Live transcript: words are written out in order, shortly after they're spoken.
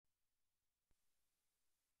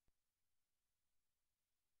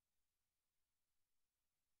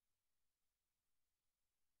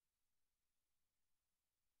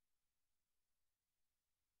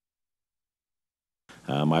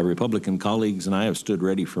My Republican colleagues and I have stood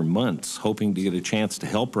ready for months, hoping to get a chance to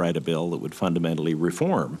help write a bill that would fundamentally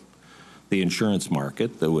reform the insurance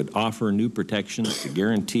market, that would offer new protections to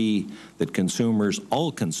guarantee that consumers,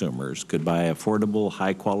 all consumers, could buy affordable,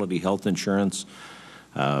 high-quality health insurance.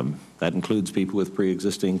 That includes people with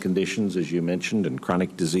pre-existing conditions, as you mentioned, and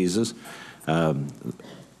chronic diseases.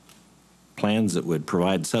 Plans that would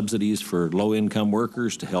provide subsidies for low-income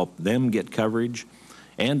workers to help them get coverage,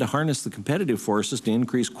 and to harness the competitive forces to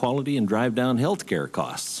increase quality and drive down health care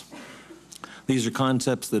costs. These are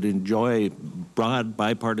concepts that enjoy broad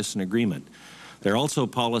bipartisan agreement. They're also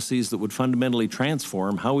policies that would fundamentally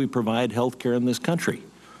transform how we provide health care in this country.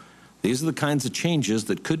 These are the kinds of changes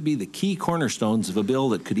that could be the key cornerstones of a bill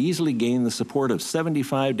that could easily gain the support of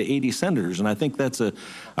 75 to 80 senators, and I think that's a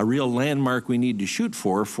real landmark we need to shoot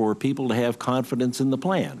for people to have confidence in the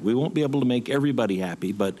plan. We won't be able to make everybody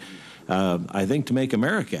happy, but I think to make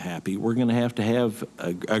America happy, we're going to have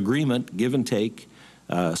agreement, give and take,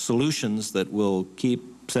 solutions that will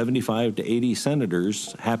keep 75 to 80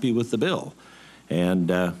 senators happy with the bill.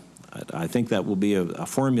 And I think that will be a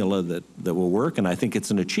formula that will work, and I think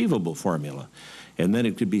it's an achievable formula. And then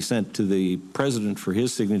it could be sent to the President for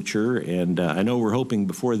his signature, and I know we're hoping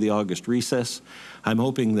before the August recess. I'm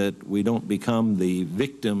hoping that we don't become the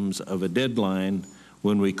victims of a deadline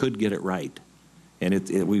when we could get it right.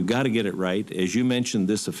 And we've got to get it right. As you mentioned,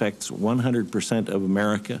 this affects 100% of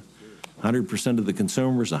America, 100% of the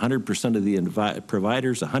consumers, 100% of the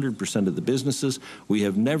providers, 100% of the businesses. We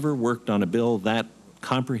have never worked on a bill that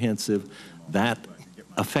comprehensive, that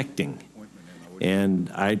affecting.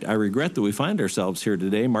 And I regret that we find ourselves here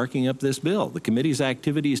today marking up this bill. The committee's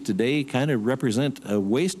activities today kind of represent a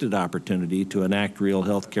wasted opportunity to enact real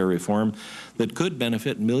health care reform that could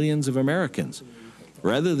benefit millions of Americans.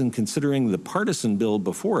 Rather than considering the partisan bill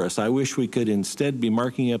before us, I wish we could instead be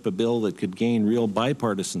marking up a bill that could gain real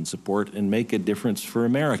bipartisan support and make a difference for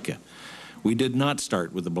America. We did not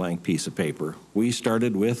start with a blank piece of paper. We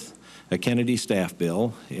started with a Kennedy staff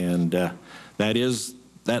bill, and that is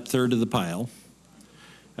that third of the pile.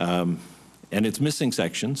 And it's missing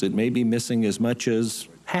sections. It may be missing as much as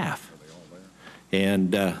half.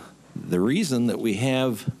 And the reason that we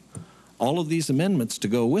have all of these amendments to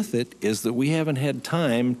go with it is that we haven't had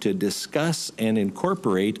time to discuss and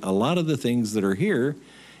incorporate a lot of the things that are here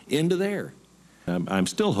into there. I'm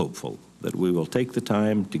still hopeful that we will take the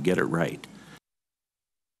time to get it right.